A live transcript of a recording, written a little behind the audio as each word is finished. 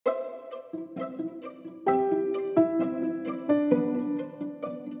I'm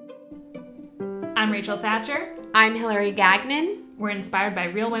Rachel Thatcher. I'm Hillary Gagnon. We're inspired by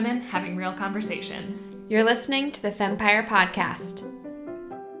real women having real conversations. You're listening to the Fempire podcast.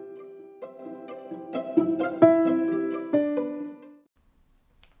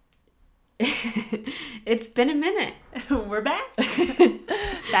 It's been a minute. We're back.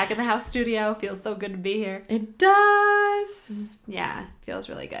 Back in the house studio. Feels so good to be here. It does. Yeah, feels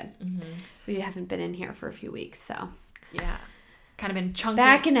really good. Mm-hmm. We haven't been in here for a few weeks, so. Yeah. Kind of been chunking.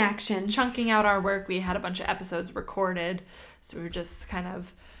 Back in action. Chunking out our work. We had a bunch of episodes recorded, so we were just kind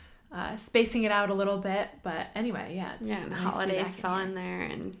of spacing it out a little bit. But anyway, yeah. It's and nice holidays fell in there,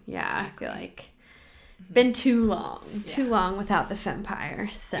 and exactly. I feel like been too long without the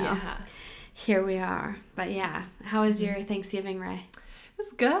Fempire. So here we are. But yeah, how was your Thanksgiving, Ray? It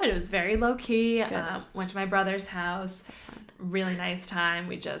was good. It was very low key. Went to my brother's house. Really nice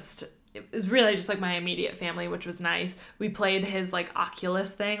time. It was really just like my immediate family, which was nice. We played his like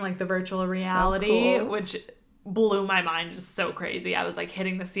Oculus thing, like the virtual reality, so cool. Which blew my mind. Just so crazy. I was like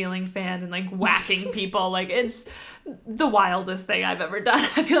hitting the ceiling fan and like whacking people. Like it's the wildest thing I've ever done.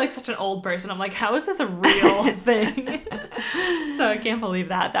 I feel like such an old person. I'm like, how is this a real thing? So I can't believe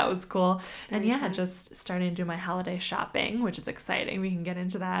that. That was cool. And yeah, just starting to do my holiday shopping, which is exciting. We can get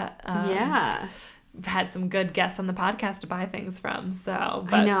into that. I've had some good guests on the podcast to buy things from. So,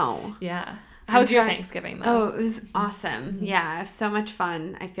 but, I know. Yeah. How was your Thanksgiving, though? Oh, it was awesome. Mm-hmm. Yeah, so much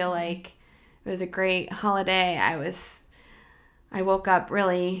fun. I feel like it was a great holiday. I woke up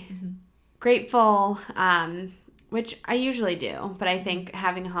really grateful, which I usually do. But I think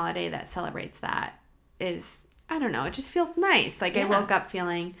having a holiday that celebrates that is, I don't know, it just feels nice. Like I woke up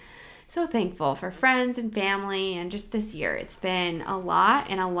feeling so thankful for friends and family. And just this year, it's been a lot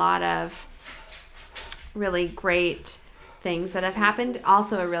and a lot of really great things that have happened.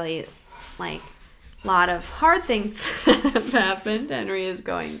 Also a really lot of hard things that have happened. Henry is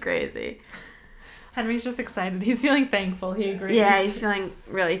going crazy. Henry's just excited. He's feeling thankful. He agrees. Yeah, he's feeling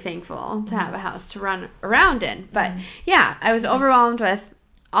really thankful to have a house to run around in. But yeah, I was overwhelmed with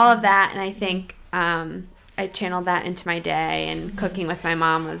all of that, and I think I channeled that into my day, and cooking with my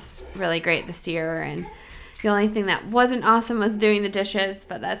mom was really great this year. And the only thing that wasn't awesome was doing the dishes,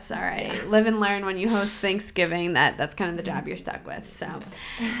 but that's all right. Yeah. Live and learn when you host Thanksgiving. That's kind of the job you're stuck with. So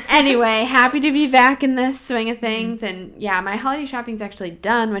anyway, happy to be back in the swing of things. And yeah, my holiday shopping's actually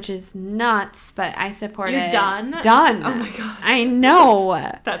done, which is nuts, but I supported. You're done? Done. Oh my God. I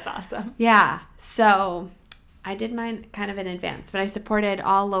know. That's awesome. Yeah. So I did mine kind of in advance, but I supported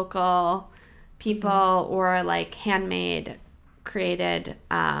all local people or like handmade, created,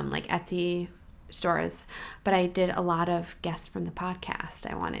 like Etsy stores, but I did a lot of guests from the podcast.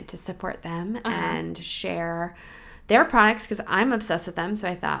 I wanted to support them and share their products because I'm obsessed with them. So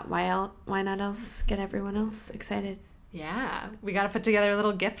I thought, why not else get everyone else excited? Yeah, we got to put together a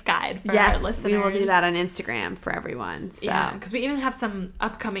little gift guide for our listeners. We will do that on Instagram for everyone. So. Yeah, because we even have some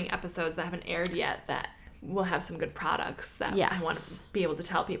upcoming episodes that haven't aired yet that will have some good products that I want to be able to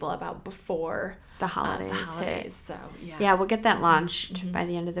tell people about before the holidays hit. So yeah, we'll get that launched by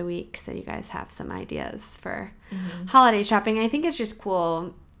the end of the week, so you guys have some ideas for holiday shopping. I think it's just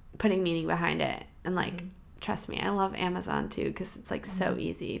cool putting meaning behind it, and like trust me, I love Amazon too because it's like so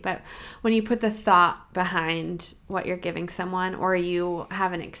easy. But when you put the thought behind what you're giving someone, or you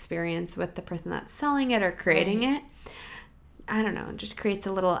have an experience with the person that's selling it or creating it, I don't know, it just creates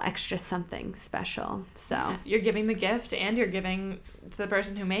a little extra something special. So you're giving the gift and you're giving to the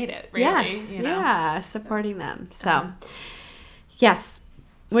person who made it, really. Yes, yeah, supporting them. So yes,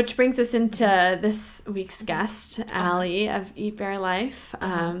 which brings us into this week's guest, Allie of Eat Bare Life.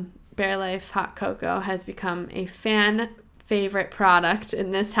 Bare Life hot cocoa has become a fan favorite product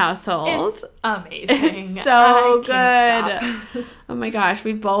in this household. It's amazing. It's so good. Oh my gosh,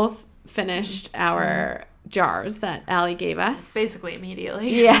 we both finished our jars that Allie gave us. Basically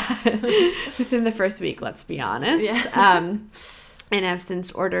immediately. Yeah. Within the first week, let's be honest. Yeah. And I've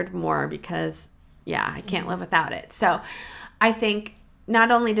since ordered more because, I can't live without it. So I think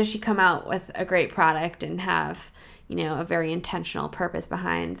not only does she come out with a great product and have, a very intentional purpose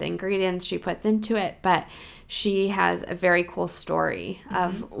behind the ingredients she puts into it, but she has a very cool story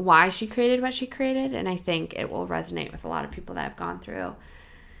of why she created what she created. And I think it will resonate with a lot of people that have gone through,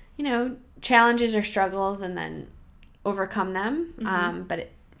 challenges or struggles and then overcome them. But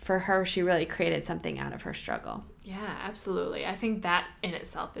for her, she really created something out of her struggle. Yeah, absolutely. I think that in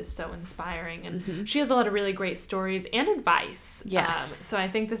itself is so inspiring. And she has a lot of really great stories and advice. Yes. So I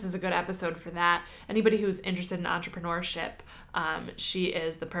think this is a good episode for that. Anybody who's interested in entrepreneurship, she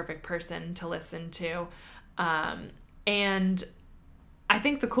is the perfect person to listen to. And I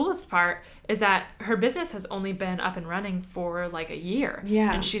think the coolest part is that her business has only been up and running for like a year.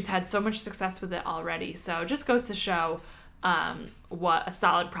 Yeah. And she's had so much success with it already. So it just goes to show what a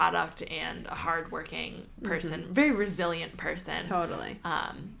solid product and a hardworking person, very resilient person, Totally,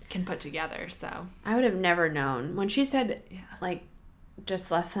 can put together. So I would have never known when she said like just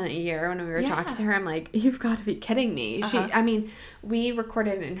less than a year when we were talking to her. I'm like, you've got to be kidding me. I mean, we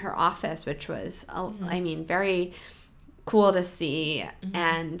recorded in her office, which was, I mean, very cool to see.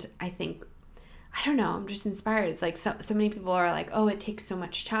 And I think, I don't know, I'm just inspired. It's like so many people are like, oh, it takes so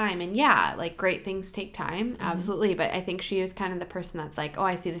much time. And yeah, like great things take time. Absolutely. But I think she was kind of the person that's like, oh,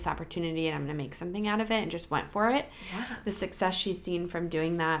 I see this opportunity and I'm going to make something out of it, and just went for it. Yeah. The success she's seen from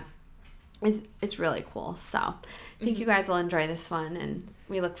doing that is really cool. So I think you guys will enjoy this one, and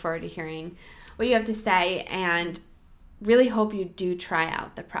we look forward to hearing what you have to say, and really hope you do try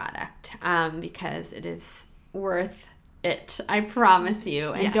out the product, because it is worth it. I promise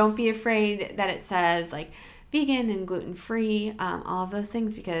you. And don't be afraid that it says like vegan and gluten-free, all of those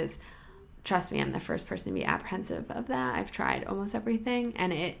things, because trust me, I'm the first person to be apprehensive of that. I've tried almost everything,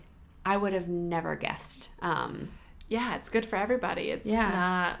 and I would have never guessed. Yeah, it's good for everybody. It's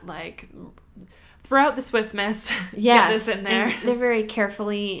not like throw out the Swiss Miss. Yes, get this in there. And they're very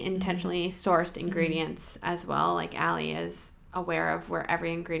carefully, intentionally sourced ingredients as well. Like Allie is aware of where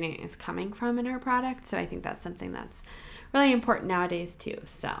every ingredient is coming from in her product. So I think that's something that's really important nowadays too.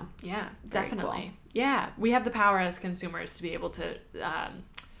 So yeah, definitely. Cool. Yeah, we have the power as consumers to be able to,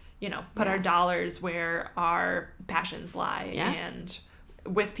 put our dollars where our passions lie, and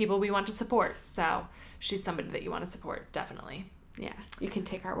with people we want to support. So she's somebody that you want to support, definitely. Yeah, you can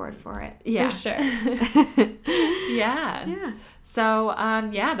take our word for it. Yeah, for sure. Yeah. So,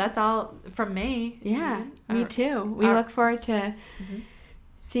 that's all from me. Yeah, me too. We look forward to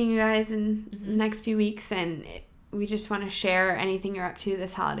seeing you guys in the next few weeks, and we just want to share anything you're up to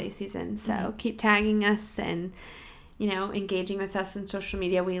this holiday season. So keep tagging us and, engaging with us on social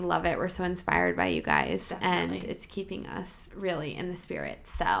media. We love it. We're so inspired by you guys. Definitely. And it's keeping us really in the spirit.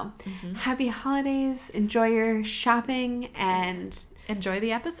 So happy holidays. Enjoy your shopping and enjoy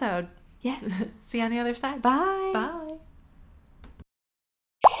the episode. Yes. See you on the other side. Bye. Bye.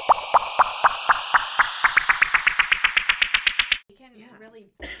 We can really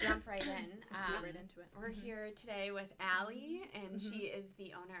jump right in. Right into it. We're here today with Allie, and she is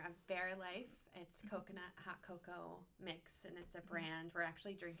the owner of Bear Life. It's coconut hot cocoa mix, and it's a brand. We're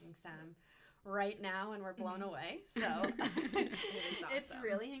actually drinking some right now, and we're blown away. So it's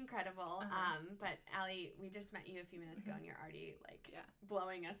really incredible. But Allie, we just met you a few minutes ago, and you're already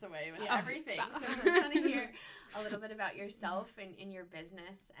blowing us away with everything. So I just want to hear a little bit about yourself and in your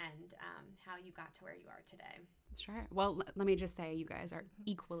business, and how you got to where you are today. Sure. Well, let me just say you guys are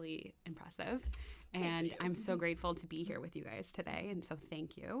equally impressive, and I'm so grateful to be here with you guys today, and so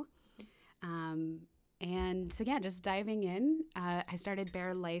thank you. And so, just diving in, I started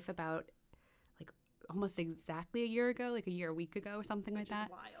Bear Life about almost exactly a year ago, a week ago or something like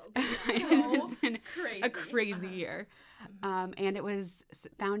that. Wild. It's been crazy. A crazy year. And it was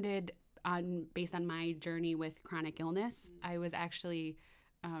founded based on my journey with chronic illness. I was actually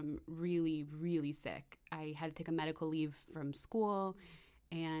really, really sick. I had to take a medical leave from school,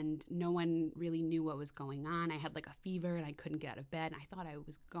 and no one really knew what was going on. I had a fever, and I couldn't get out of bed, and I thought I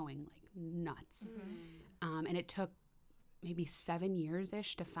was going nuts. And it took maybe 7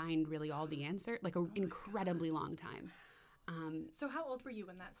 years-ish to find really all the answer, an incredibly long time. So how old were you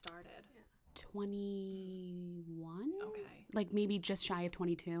when that started? 21? Okay. Maybe just shy of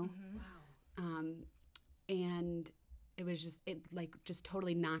 22. Wow. And it was just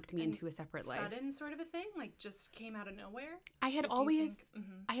totally knocked me into a separate life. Sudden sort of a thing? Just came out of nowhere? I had always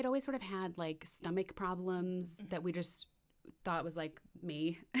sort of had stomach problems that we just thought was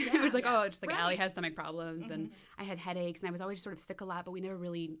me. Yeah, it was just Allie has stomach problems, and I had headaches, and I was always sort of sick a lot, but we never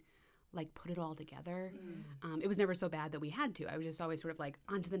really put it all together. It was never so bad that we had to. I was just always sort of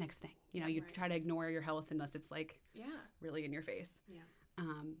on to the next thing. You try to ignore your health unless it's really in your face. Yeah.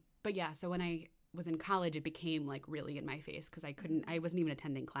 But so when I was in college, it became really in my face, because I wasn't even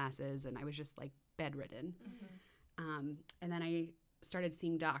attending classes, and I was just bedridden. And then I started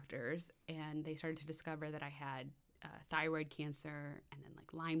seeing doctors, and they started to discover that I had thyroid cancer, and then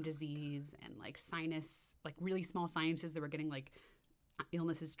Lyme disease, and sinus, really small sinuses that were getting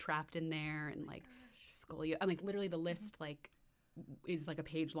illnesses trapped in there, and scoliosis, and literally the list is a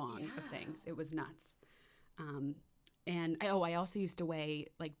page long of things. It was nuts. And I also used to weigh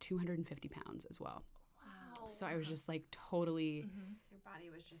 250 pounds as well. Wow. So I was just totally Your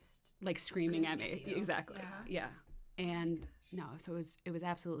body was just screaming at me. Exactly. Yeah. And no, so it was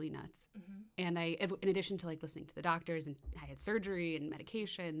absolutely nuts. And I, in addition to like listening to the doctors, and I had surgery and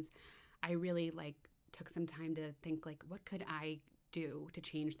medications, I really like took some time to think like, what could I do to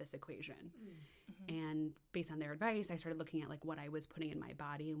change this equation? And based on their advice, I started looking at like what I was putting in my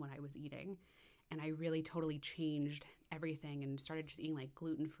body and what I was eating. And I really totally changed everything and started just eating like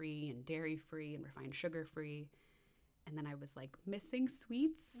gluten-free and dairy-free and refined sugar-free. And then I was like missing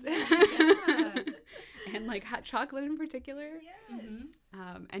sweets and like hot chocolate in particular.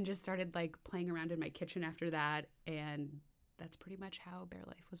 And just started like playing around in my kitchen after that. And that's pretty much how Bare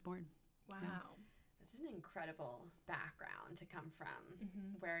Life was born. Wow. Yeah. This is an incredible background to come from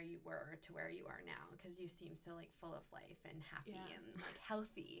where you were to where you are now, because you seem so like full of life and happy and like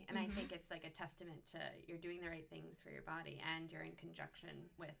healthy. And I think it's like a testament to you're doing the right things for your body, and you're in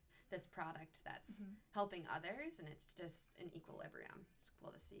conjunction with this product that's helping others, and it's just an equilibrium. It's cool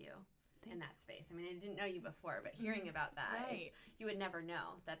to see you in that space. I mean, I didn't know you before, but hearing about that, you would never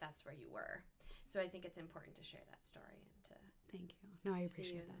know that that's where you were. So I think it's important to share that story and to Thank you. No, I see you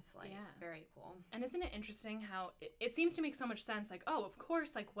appreciate in that. this light. Very cool. And isn't it interesting how it seems to make so much sense? Like, oh, of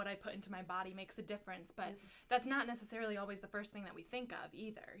course, like what I put into my body makes a difference, but that's not necessarily always the first thing that we think of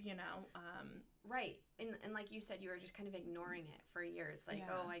either, you know? Right. And like you said, you were just kind of ignoring it for years. Like,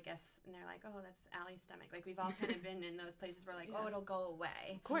 oh, I guess, and they're like, oh, that's Allie's stomach. Like, we've all kind of been in those places where like, oh, it'll go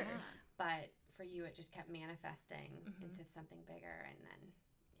away. Of course. But for you, it just kept manifesting into something bigger. And then,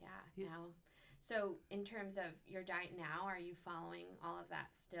 now. So in terms of your diet now, are you following all of that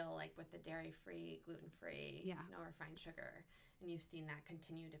still, like with the dairy-free, gluten-free, no refined sugar? And you've seen that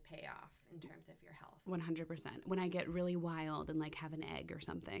continue to pay off in terms of your health? 100%. When I get really wild and like have an egg or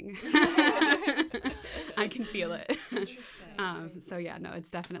something, I can feel it. Interesting. So yeah, no, it's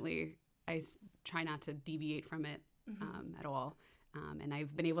definitely, try not to deviate from it at all. And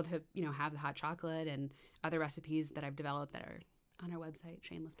I've been able to, have the hot chocolate and other recipes that I've developed that are on our website,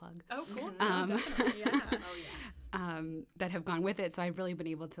 shameless plug. Oh, cool. Definitely, yeah. Oh, yes. That have gone with it. So I've really been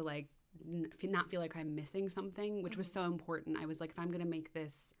able to like not feel like I'm missing something, which was so important. I was like, if I'm going to make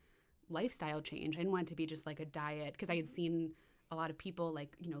this lifestyle change, I didn't want it to be just like a diet, because I had seen a lot of people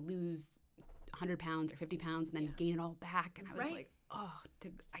like, lose 100 pounds or 50 pounds and then gain it all back. And I was like,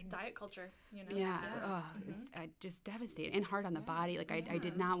 diet culture, it's just devastating and hard on the body. Like I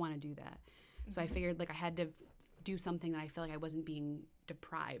did not want to do that. So I figured like I had to do something that I feel like I wasn't being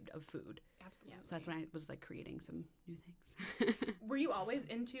deprived of food. Absolutely. So that's when I was like creating some new things. Were you always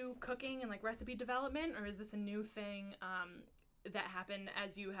into cooking and like recipe development, or is this a new thing that happened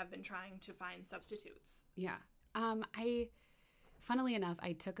as you have been trying to find substitutes? Yeah. Funnily enough,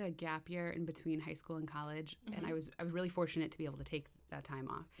 I took a gap year in between high school and college, and I was really fortunate to be able to take that time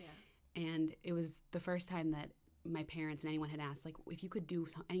off. Yeah. And it was the first time that my parents and anyone had asked, like, if you could do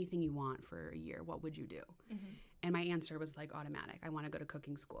anything you want for a year, what would you do? And my answer was like automatic. I want to go to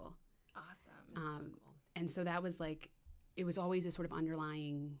cooking school. Awesome. That's so cool. And so that was like, it was always a sort of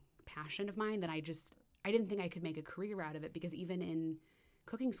underlying passion of mine that I didn't think I could make a career out of it, because even in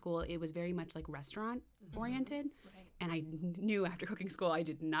cooking school, it was very much like restaurant oriented. Right. And I knew after cooking school, I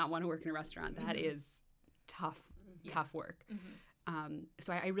did not want to work in a restaurant. That is tough work.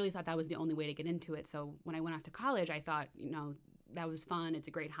 So I really thought that was the only way to get into it. So when I went off to college, I thought, that was fun. It's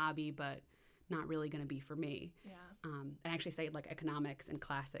a great hobby, but not really going to be for me. Yeah. And I actually studied like economics and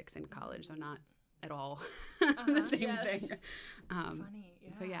classics in college, so not at all the same thing. Funny, yeah.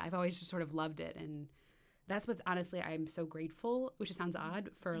 But yeah, I've always just sort of loved it. And that's what's honestly, I'm so grateful, which sounds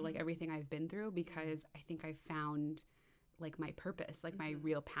odd, for like everything I've been through, because I think I found like my purpose, like my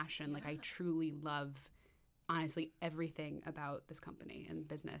real passion. Like I truly love, honestly, everything about this company and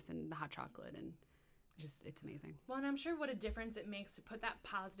business and the hot chocolate, and it's amazing. Well, and I'm sure what a difference it makes to put that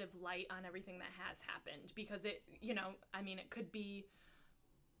positive light on everything that has happened, because it, it could be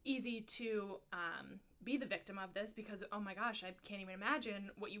easy to be the victim of this, because, oh my gosh, I can't even imagine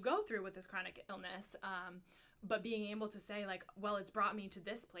what you go through with this chronic illness. But being able to say, like, well, it's brought me to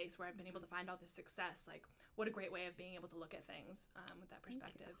this place where I've been able to find all this success, like, what a great way of being able to look at things with that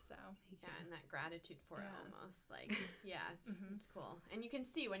perspective. So and that gratitude for it almost. Like, it's cool. And you can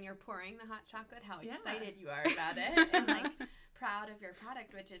see when you're pouring the hot chocolate how excited you are about it and, like, proud of your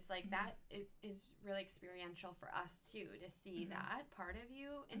product, which is, like, that is really experiential for us, too, to see that part of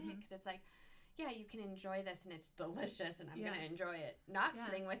you in it. Because it's like, you can enjoy this and it's delicious, and I'm going to enjoy it not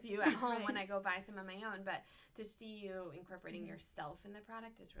sitting with you at home when I go buy some of my own, but to see you incorporating yourself in the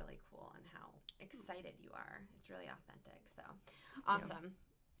product is really cool, and how excited you are. It's really authentic. So awesome.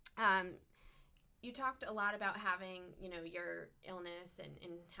 You talked a lot about having, your illness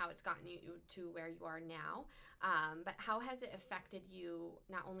and how it's gotten you to where you are now. But how has it affected you,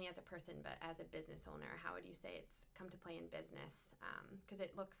 not only as a person, but as a business owner? How would you say it's come to play in business? Because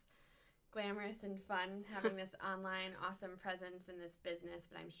it looks glamorous and fun having this online awesome presence in this business,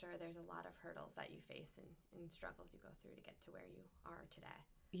 but I'm sure there's a lot of hurdles that you face and struggles you go through to get to where you are today.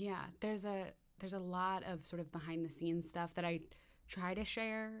 Yeah, there's a lot of sort of behind the scenes stuff that I try to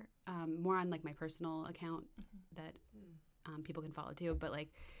share more on like my personal account that people can follow too. But like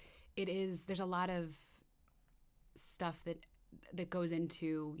there's a lot of stuff that goes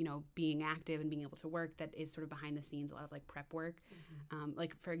into, you know, being active and being able to work that is sort of behind the scenes, a lot of like prep work.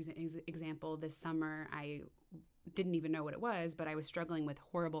 Like for example, this summer I didn't even know what it was, but I was struggling with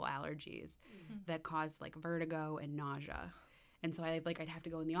horrible allergies that caused like vertigo and nausea. And so I'd have to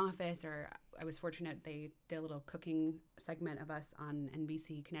go in the office, or I was fortunate they did a little cooking segment of us on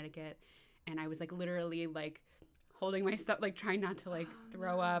NBC Connecticut, and I was like literally like holding my stuff, like trying not to like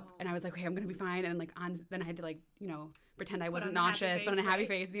throw up, and I was like, okay, I'm gonna be fine. And like then I had to like, you know, pretend I wasn't nauseous, but on a happy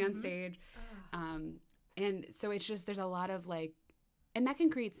face, be on stage. And so it's just, there's a lot of like, and that can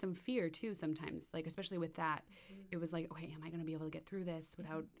create some fear too sometimes, like especially with that. It was like, okay, am I gonna be able to get through this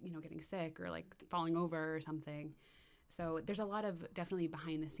without, you know, getting sick or like falling over or something? So there's a lot of definitely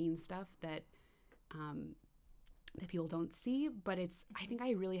behind the scenes stuff that that people don't see, but I think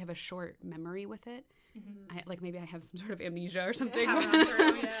I really have a short memory with it. Maybe I have some sort of amnesia or something.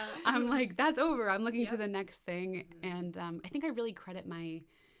 I'm like, that's over. I'm looking to the next thing. And I think I really credit my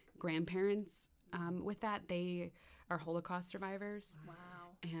grandparents with that. They are Holocaust survivors. Wow.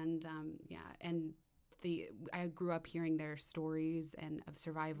 And I grew up hearing their stories and of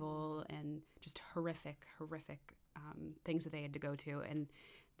survival and just horrific things that they had to go to, and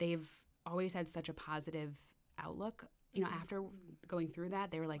they've always had such a positive outlook. You know, after going through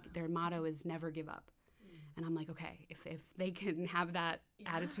that, they were like, their motto is never give up. And I'm like, okay, if they can have that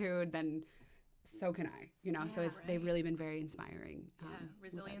attitude, then so can I. You know, so they've really been very inspiring.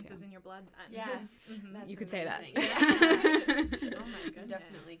 Resilience is in your blood then. Yes, that's you could amazing. say that. Oh my goodness.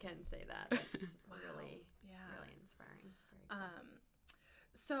 Definitely can say that. It's really inspiring. Very cool.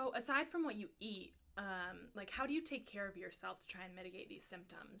 So aside from what you eat, like how do you take care of yourself to try and mitigate these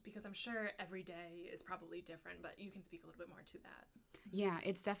symptoms? Because I'm sure every day is probably different, but you can speak a little bit more to that. Yeah,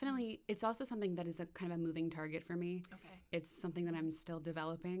 it's also something that is a kind of a moving target for me. Okay. It's something that I'm still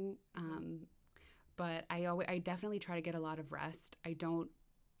developing. But I definitely try to get a lot of rest.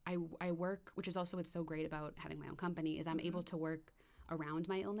 I work, which is also what's so great about having my own company, is I'm able to work around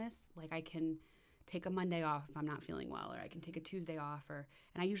my illness. Like I can take a Monday off if I'm not feeling well, or I can take a Tuesday off, and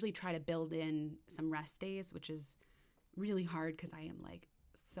I usually try to build in some rest days, which is really hard because I am like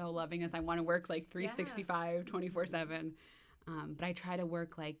so loving as I want to work like 365, 24/7. But I try to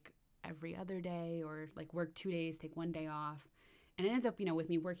work like every other day, or like work 2 days, take 1 day off. And it ends up, you know, with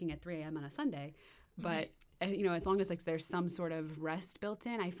me working at 3 a.m. on a Sunday. But, you know, as long as like there's some sort of rest built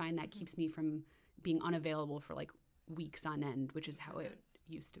in, I find that keeps me from being unavailable for like weeks on end, which is how it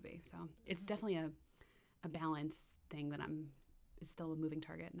used to be. So it's definitely a balance thing that is still a moving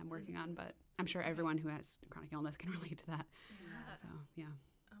target and I'm working on, but I'm sure everyone who has chronic illness can relate to that. So, yeah.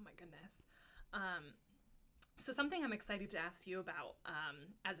 Oh my goodness. So something I'm excited to ask you about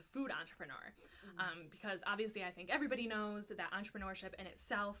as a food entrepreneur, because obviously I think everybody knows that entrepreneurship in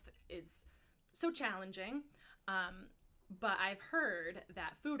itself is so challenging. But I've heard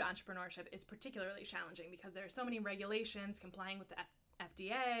that food entrepreneurship is particularly challenging because there are so many regulations, complying with the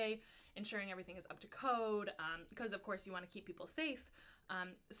FDA, ensuring everything is up to code, because of course you want to keep people safe.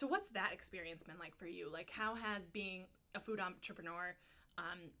 So what's that experience been like for you? Like how has being a food entrepreneur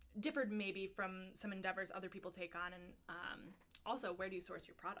differed maybe from some endeavors other people take on, and also where do you source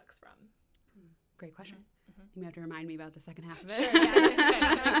your products from? Great question. You may have to remind me about the second half of it. Sure, yeah, that's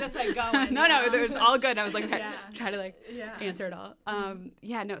okay. I'm just like going. No, it was all good. I was like, try to like answer it all.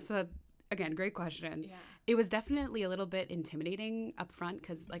 So again, great question. Yeah. It was definitely a little bit intimidating up front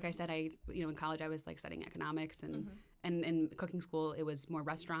because, like I said, in college I was like studying economics, and in cooking school it was more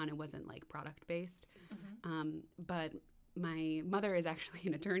restaurant. It wasn't like product based. But my mother is actually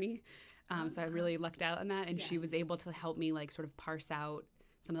an attorney, so I really lucked out on that, and she was able to help me like sort of parse out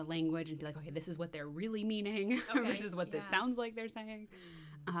some of the language and be like, okay, this is what they're really meaning versus what this sounds like they're saying.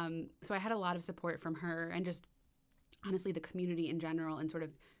 So I had a lot of support from her, and just honestly the community in general, and sort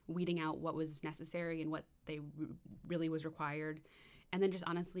of weeding out what was necessary and what they really was required. And then just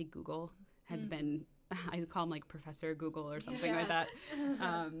honestly, Google has been, I call him like Professor Google or something like that.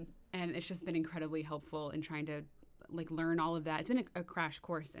 And it's just been incredibly helpful in trying to like learn all of that. It's been a crash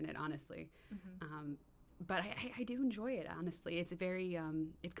course in it, honestly. But I do enjoy it, honestly. It's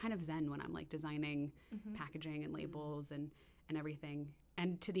it's kind of zen when I'm like designing packaging and labels and everything.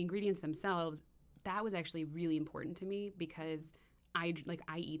 And to the ingredients themselves, that was actually really important to me because I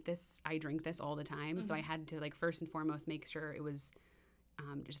eat this, I drink this all the time. Mm-hmm. So I had to like first and foremost make sure it was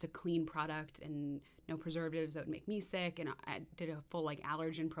just a clean product and no preservatives that would make me sick. And I did a full like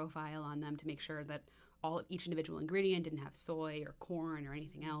allergen profile on them to make sure that each individual ingredient didn't have soy or corn or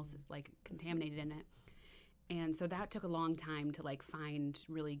anything else is like contaminated in it. And so that took a long time to like find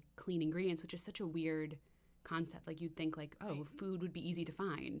really clean ingredients, which is such a weird concept. Like you'd think like, oh, food would be easy to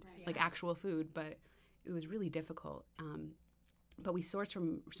find, like actual food, but it was really difficult. But we source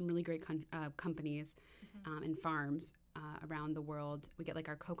from some really great companies and farms around the world. We get like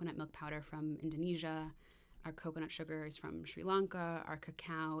our coconut milk powder from Indonesia, our coconut sugar is from Sri Lanka, our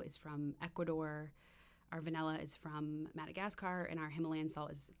cacao is from Ecuador, our vanilla is from Madagascar, and our Himalayan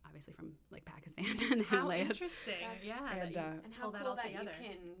salt is obviously from like Pakistan and the Himalayas. Interesting. And how cool that you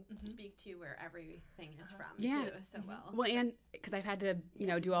can speak to where everything is from too so well. Well, and because I've had to,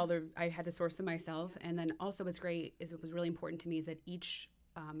 I had to source them myself. And then also what's great is what was really important to me is that each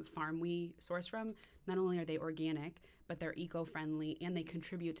farm we source from, not only are they organic, but they're eco-friendly and they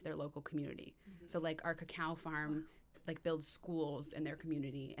contribute to their local community. So like our cacao farm like builds schools in their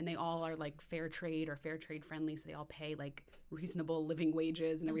community, and they all are like fair trade or fair trade friendly, so they all pay like reasonable living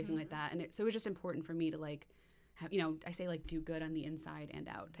wages and everything like that. And so it was just important for me to like have, I say like do good on the inside and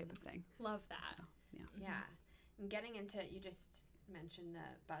out type of thing. Love that. So, yeah. And getting into, you just mentioned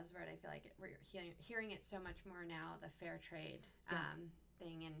the buzzword. I feel like we're hearing it so much more now, the fair trade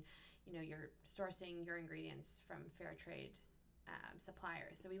thing, and you're sourcing your ingredients from fair trade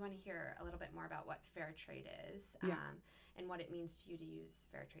suppliers. So we want to hear a little bit more about what fair trade is and what it means to you to use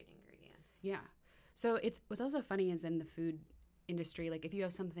fair trade ingredients. Yeah. So what's also funny is in the food industry, like if you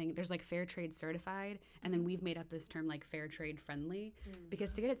have something, there's like fair trade certified, and then we've made up this term like fair trade friendly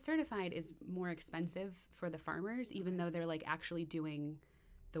because to get it certified is more expensive for the farmers, even though they're like actually doing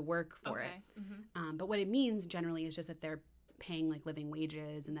the work for it. But what it means generally is just that they're paying like living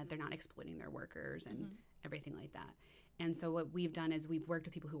wages and that they're not exploiting their workers and everything like that. And so what we've done is we've worked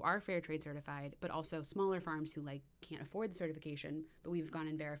with people who are fair trade certified, but also smaller farms who like can't afford the certification, but we've gone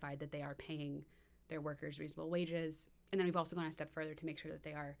and verified that they are paying their workers reasonable wages. And then we've also gone a step further to make sure that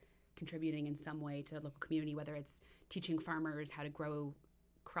they are contributing in some way to the local community, whether it's teaching farmers how to grow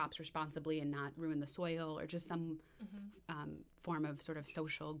crops responsibly and not ruin the soil, or just some form of sort of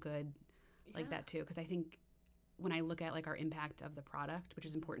social good like that too. Because I think when I look at like our impact of the product, which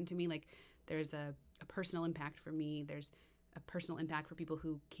is important to me, like there's a personal impact for me. There's a personal impact for people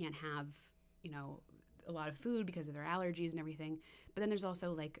who can't have, a lot of food because of their allergies and everything. But then there's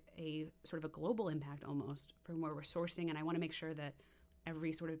also like a sort of a global impact almost from where we're sourcing. And I want to make sure that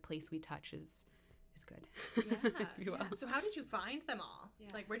every sort of place we touch is good. Yeah. So how did you find them all? Yeah.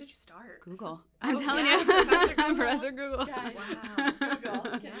 Like, where did you start? Google. I'm telling you. Professor Google. Guys, wow.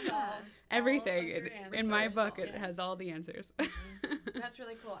 Google can solve everything. In my book, it has all the answers. That's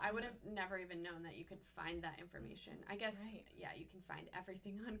really cool. I would have never even known that you could find that information. I guess, you can find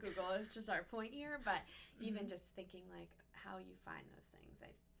everything on Google. It's just our point here. But even just thinking, like, how you find those things,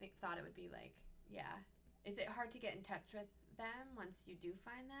 I thought it would be like, is it hard to get in touch with them once you do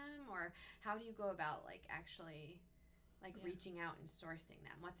find them? Or how do you go about, like, actually, like, reaching out and sourcing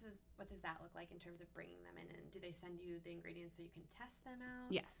them? What does that look like in terms of bringing them in? And do they send you the ingredients so you can test them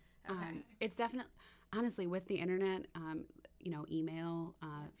out? Yes. Okay. It's definitely, honestly, with the internet, email,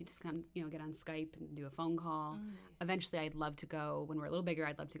 if you just come, get on Skype and do a phone call. Nice. Eventually, I'd love to go, when we're a little bigger,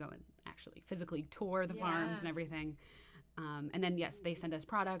 I'd love to go and actually physically tour the farms and everything. And then, yes, they send us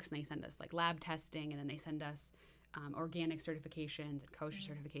products, and they send us, like, lab testing, and then they send us organic certifications and kosher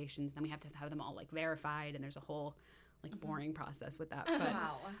certifications. Then we have to have them all, like, verified, and there's a whole like boring process with that.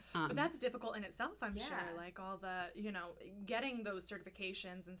 But, but that's difficult in itself, I'm sure. Like all the, getting those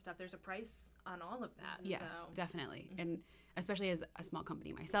certifications and stuff, there's a price on all of that. Yes, definitely. And especially as a small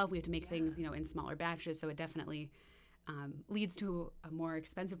company myself, we have to make things, in smaller batches. So it definitely leads to a more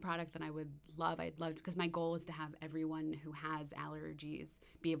expensive product than I would love. I'd love, because my goal is to have everyone who has allergies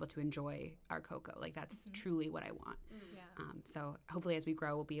be able to enjoy our cocoa. Like that's truly what I want. So hopefully as we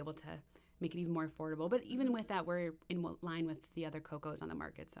grow, we'll be able to make it even more affordable. But even with that, we're in line with the other cocos on the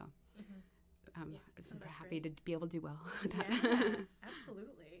market. So I'm super happy to be able to do well with that. Yes,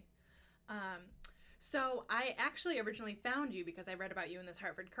 absolutely. So I actually originally found you because I read about you in this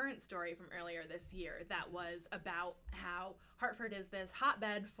Hartford Current story from earlier this year that was about how Hartford is this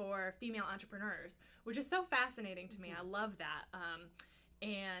hotbed for female entrepreneurs, which is so fascinating to me. I love that.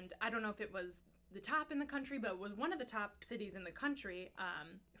 And I don't know if it was the top in the country, but it was one of the top cities in the country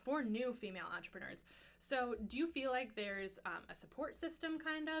for new female entrepreneurs. So do you feel like there's a support system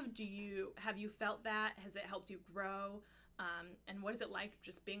kind of? Have you felt that? Has it helped you grow? And what is it like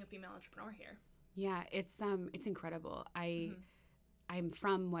just being a female entrepreneur here? Yeah, it's incredible. I'm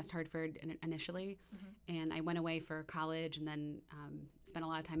from West Hartford initially, and I went away for college and then spent a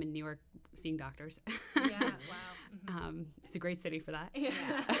lot of time in New York seeing doctors. Yeah, wow. It's a great city for that.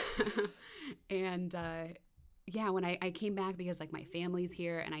 Yeah. And when I came back because like my family's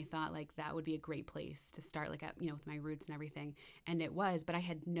here, and I thought like that would be a great place to start, like with my roots and everything, and it was. But I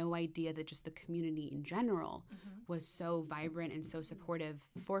had no idea that just the community in general was so vibrant and so supportive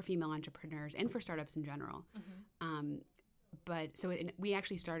for female entrepreneurs and for startups in general. But so we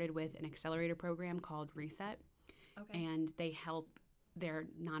actually started with an accelerator program called Reset, and they're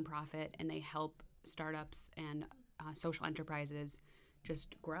nonprofit, and they help startups and social enterprises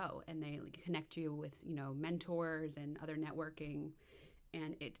just grow, and they connect you with mentors and other networking,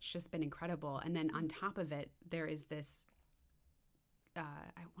 and it's just been incredible. And then on top of it, there is this I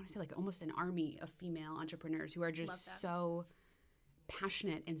want to say like almost an army of female entrepreneurs who are just so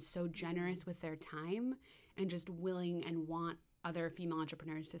passionate and so generous with their time and just willing and want other female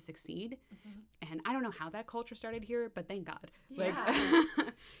entrepreneurs to succeed. And I don't know how that culture started here, but thank God. Yeah.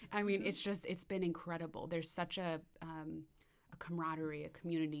 Like, I mean, it's been incredible. There's such a camaraderie, a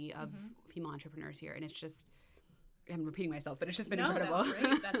community of female entrepreneurs here. And it's just, I'm repeating myself, but it's just been incredible. That's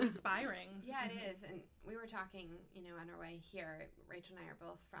great. That's inspiring. Yeah, it is. And we were talking, on our way here, Rachel and I are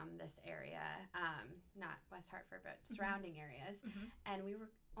both from this area, not West Hartford, but surrounding areas. And we were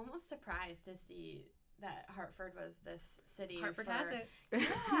almost surprised to see that Hartford was this city. Hartford has it.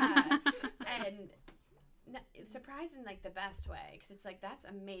 Yeah. And surprised in like the best way, because it's like, that's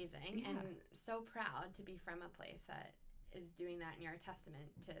amazing. And so proud to be from a place that is doing that, and you're a testament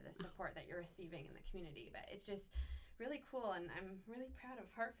to the support that you're receiving in the community. But it's just really cool, and I'm really proud of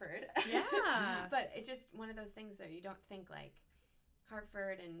Hartford. Yeah. But it's just one of those things that you don't think like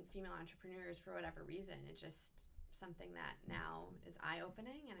Hartford and female entrepreneurs for whatever reason. It's just something that now is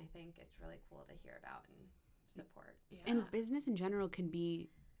eye-opening, and I think it's really cool to hear about and support. Yeah. And business in general can be,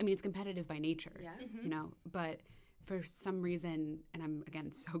 it's competitive by nature. Yeah. But for some reason, and I'm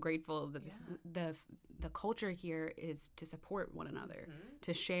again so grateful that this is the culture here is to support one another,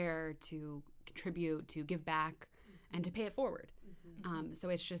 to share, to contribute, to give back, and to pay it forward. So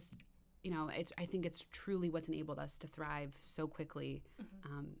it's just, I think it's truly what's enabled us to thrive so quickly,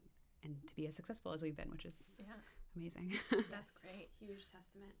 and to be as successful as we've been, which is amazing. That's great. Huge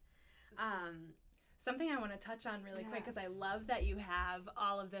testament. Something I want to touch on really quick, because I love that you have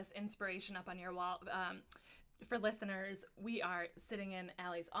all of this inspiration up on your wall. For listeners, we are sitting in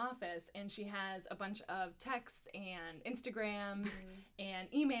Allie's office, and she has a bunch of texts and Instagrams and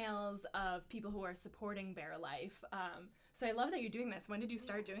emails of people who are supporting Bare Life. So I love that you're doing this. When did you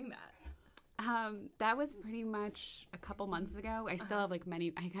start doing that? That was pretty much a couple months ago. I still have like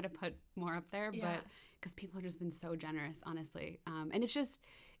many, I got to put more up there, but because people have just been so generous, honestly. And it's just,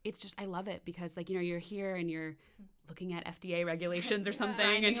 I love it because like, you're here and you're looking at FDA regulations or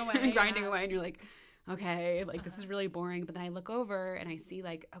something grinding away, and you're like, okay, like this is really boring. But then I look over and I see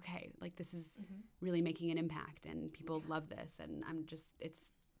like, okay, like this is really making an impact, and people love this. And I'm just,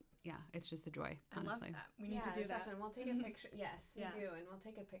 it's just a joy, honestly. I love that. We need to do that. Awesome. We'll take a picture. Yes, we do. And we'll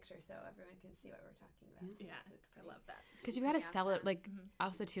take a picture so everyone can see what we're talking about. Yeah, I love that. Because you've got to sell it. Like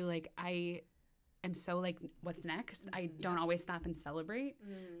also too, like I am so like, what's next? I don't always stop and celebrate.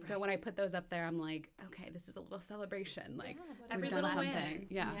 So when I put those up there, I'm like, okay, this is a little celebration. Like every we've done little win. something.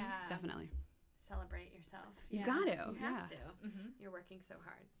 Yeah, definitely. Celebrate yourself. You got to. You have to. You're working so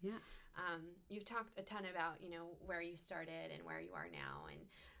hard. Yeah. You've talked a ton about, where you started and where you are now. And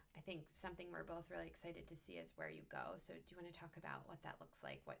I think something we're both really excited to see is where you go. So do you want to talk about what that looks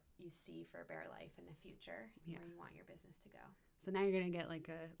like, what you see for Bare Life in the future, where you want your business to go? So now you're going to get like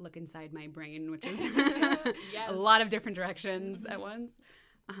a look inside my brain, which is a lot of different directions at once.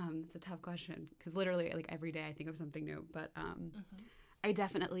 It's a tough question because literally like every day I think of something new. But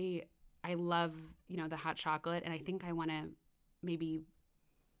I love, the hot chocolate. And I think I want to maybe,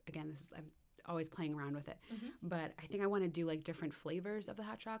 again, I'm always playing around with it. But I think I want to do like different flavors of the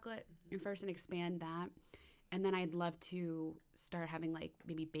hot chocolate and first and expand that. And then I'd love to start having like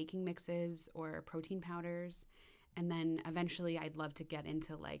maybe baking mixes or protein powders. And then eventually I'd love to get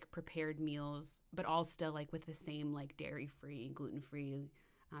into like prepared meals, but all still like with the same like dairy-free, gluten-free,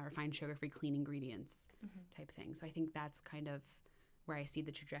 refined sugar-free, clean ingredients type thing. So I think that's kind of where I see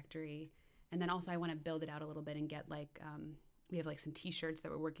the trajectory. And then also I want to build it out a little bit and get like, we have like some t-shirts that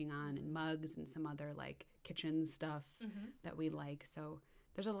we're working on and mugs and some other like kitchen stuff that we like. So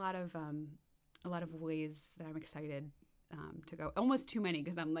there's a lot of ways that I'm excited to go. Almost too many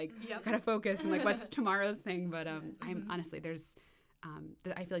because I'm like gotta focus and like what's tomorrow's thing. But I'm honestly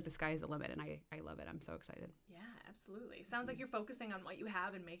I feel like the sky is the limit and I love it. I'm so excited. Yeah, Absolutely. Sounds like you're focusing on what you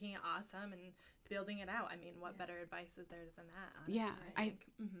have and making it awesome and building it out. I mean, what better advice is there than that, honestly? Yeah,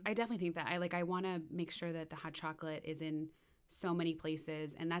 I definitely think that. I want to make sure that the hot chocolate is in so many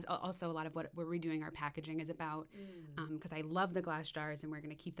places, and that's also a lot of what we're redoing our packaging is about, because I love the glass jars, and we're going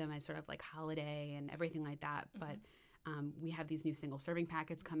to keep them as sort of like holiday and everything like that. But we have these new single serving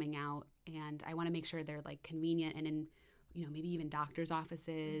packets coming out, and I want to make sure they're like convenient and in, maybe even doctors'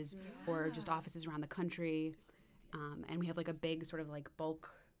 offices or just offices around the country. And we have like a big sort of like bulk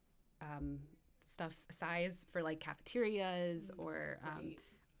stuff size for like cafeterias or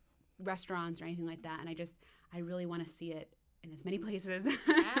restaurants or anything like that. And I really want to see it in as many places.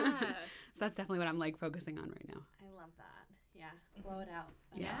 So that's definitely what I'm like focusing on right now. I love that. Yeah, blow it out.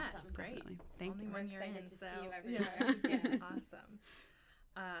 That's Yeah, awesome. it's great. Definitely. Thank Only you. when We're you're excited in, to so see you everywhere.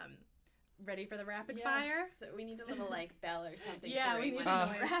 awesome. Ready for the rapid fire? So we need a little like bell or something. Yeah, to we ring need when a it's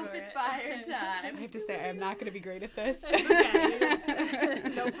noise for rapid it. fire time. I have to say, I'm not going to be great at this. It's okay.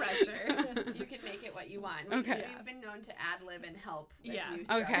 No pressure. You can make it what you want. Okay. We've been known to ad lib and help if Yeah. you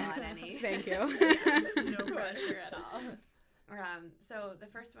struggle Okay. on any. Thank you. No pressure at all. So the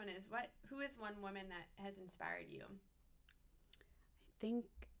first one is who is one woman that has inspired you? I think,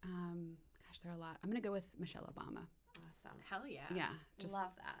 gosh, there are a lot. I'm going to go with Michelle Obama. Awesome. Hell yeah. Yeah. Just, Love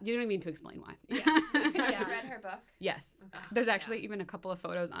that. you don't even need to explain why. Yeah. Have Yeah. you read her book? Yes. Okay. There's actually even a couple of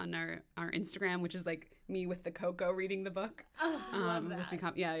photos on our Instagram, which is like me with the cocoa reading the book. Oh, love with that.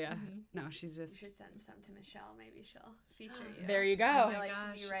 the yeah. No, she's You just. should send some to Michelle. Maybe she'll feature you. There you go. I feel my like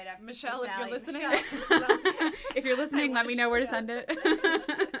gosh. she'd be right up Michelle, if his you're alley. listening, Michelle, If you're listening, let me know where to yeah. send it.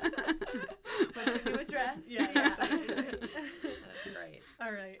 what's your new address? Yeah, that's amazing. That's great.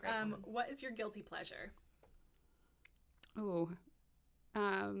 All right. Great woman. What is your guilty pleasure? Oh,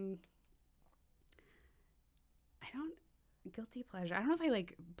 I don't guilty pleasure. I don't know if I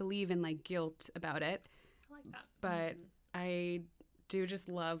like believe in like guilt about it, I like that. but I do just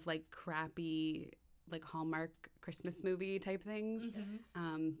love like crappy like Hallmark Christmas movie type things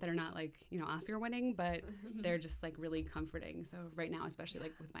that are not like Oscar winning, but they're just like really comforting. So right now, especially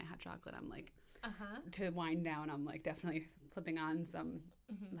like with my hot chocolate, I'm like to wind down. I'm like definitely flipping on some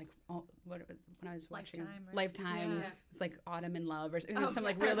like when I was watching Lifetime. Yeah. It's like Autumn in Love or Oh, some yeah,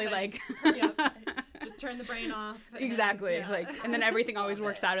 like really perfect. like Yep. Just turn the brain off. and- exactly yeah. like and then everything always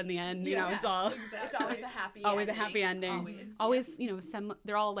works out in the end. Yeah. It's all Exactly. It's always a happy always ending. a happy ending. Always.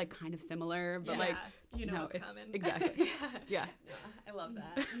 They're all like kind of similar, but like you know no, what's it's coming. exactly yeah. I love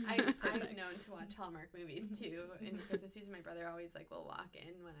that. I'm known to watch Hallmark movies too. In Christmas season, my brother always like will walk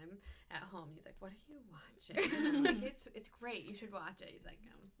in when I'm at home. He's like, "What are you watching?" And I'm like, "It's great. You should watch it." He's like,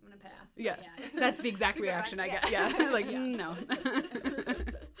 "I'm gonna pass." But Yeah, that's the exact It's a good reaction one. I get. Yeah, like no.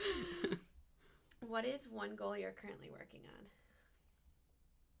 What is one goal you're currently working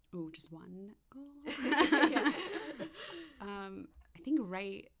on? Ooh, just one goal. Yeah. I think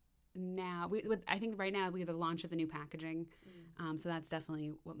right now we have the launch of the new packaging, so that's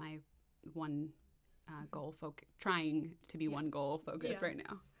definitely what my one goal trying to be one goal focus right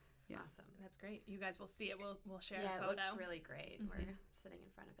now. Yeah. Awesome. That's great. You guys will see it. We'll share Yeah, a it photo. looks really great. We're sitting in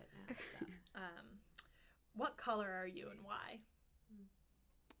front of it now. So. What color are you and why?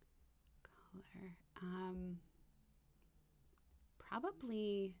 Color.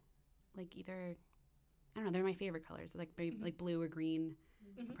 Probably like either I don't know. They're my favorite colors. Like maybe like blue or green.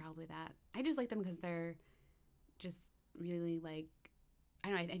 Probably that. I just like them because they're just really like I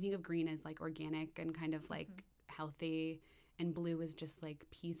don't know. I think of green as like organic and kind of like healthy, and blue is just like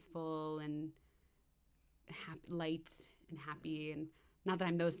peaceful and light and happy. And not that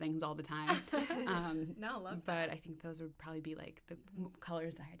I'm those things all the time. No, love but I think those would probably be like the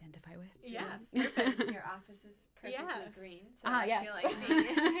colors that I identify with. Yes. Your office is perfectly Yeah. green. So Ah, I yes. feel like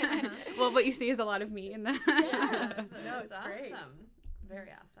maybe. Well, what you see is a lot of me in the. Yes. No, That's it's great. awesome. Very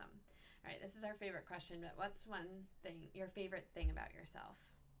awesome. All right, this is our favorite question, but what's your favorite thing about yourself?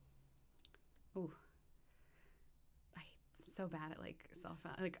 Ooh. I'm so bad at like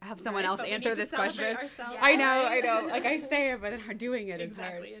I have someone else But we answer need to this celebrate question. ourselves. I know. Like I say it, but doing it is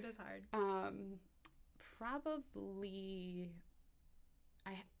hard. Exactly, it is hard. Probably.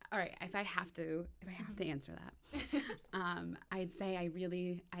 All right. If I have to answer that, I'd say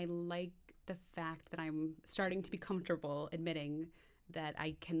I like the fact that I'm starting to be comfortable admitting that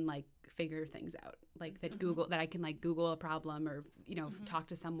I can like figure things out, like that that I can like Google a problem or talk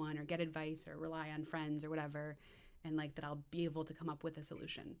to someone or get advice or rely on friends or whatever, and like that I'll be able to come up with a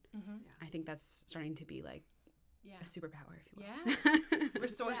solution. I think that's starting to be like a superpower, if you will. Yeah.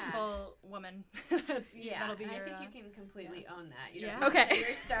 Resourceful woman woman. Yeah, That'll be and your, I think you can completely own that. You Yeah. don't Okay. know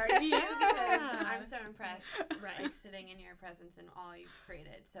you're starting to because Yeah. I'm so impressed, Right. like sitting in your presence and all you've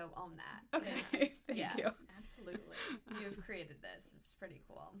created. So own that. Okay. Thank Yeah. you. Absolutely. You've created this. It's pretty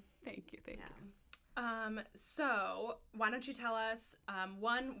cool. Thank you. Thank Yeah. you. So why don't you tell us,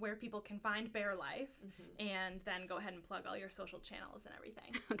 one, where people can find Bear Life, and then go ahead and plug all your social channels and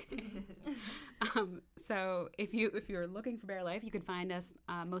everything. Okay. So if you're looking for Bear Life, you can find us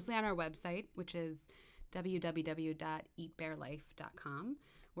mostly on our website, which is www.eatbearlife.com.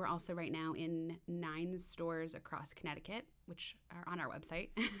 We're also right now in 9 stores across Connecticut, which are on our website.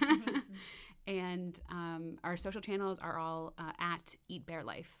 And our social channels are all at Eat Bear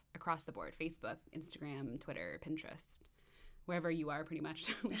Life across the board: Facebook, Instagram, Twitter, Pinterest. Wherever you are, pretty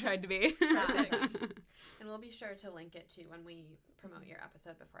much, we tried to be. Perfect. And we'll be sure to link it too when we promote your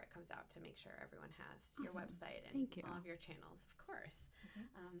episode before it comes out to make sure everyone has your website and Thank you. all of your channels, of course.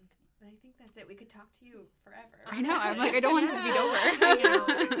 But I think that's it. We could talk to you forever. I know. I'm like, I don't want this to be over.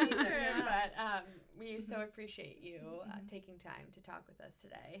 But we so appreciate you taking time to talk with us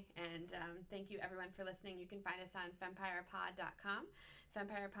today. And thank you, everyone, for listening. You can find us on fempirepod.com,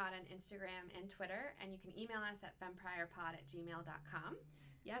 FempirePod on Instagram and Twitter, and you can email us at fempirepod@gmail.com.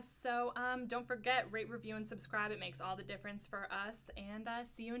 Yes, so don't forget, rate, review, and subscribe. It makes all the difference for us. And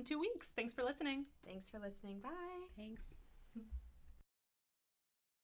see you in 2 weeks. Thanks for listening. Thanks for listening. Bye. Thanks.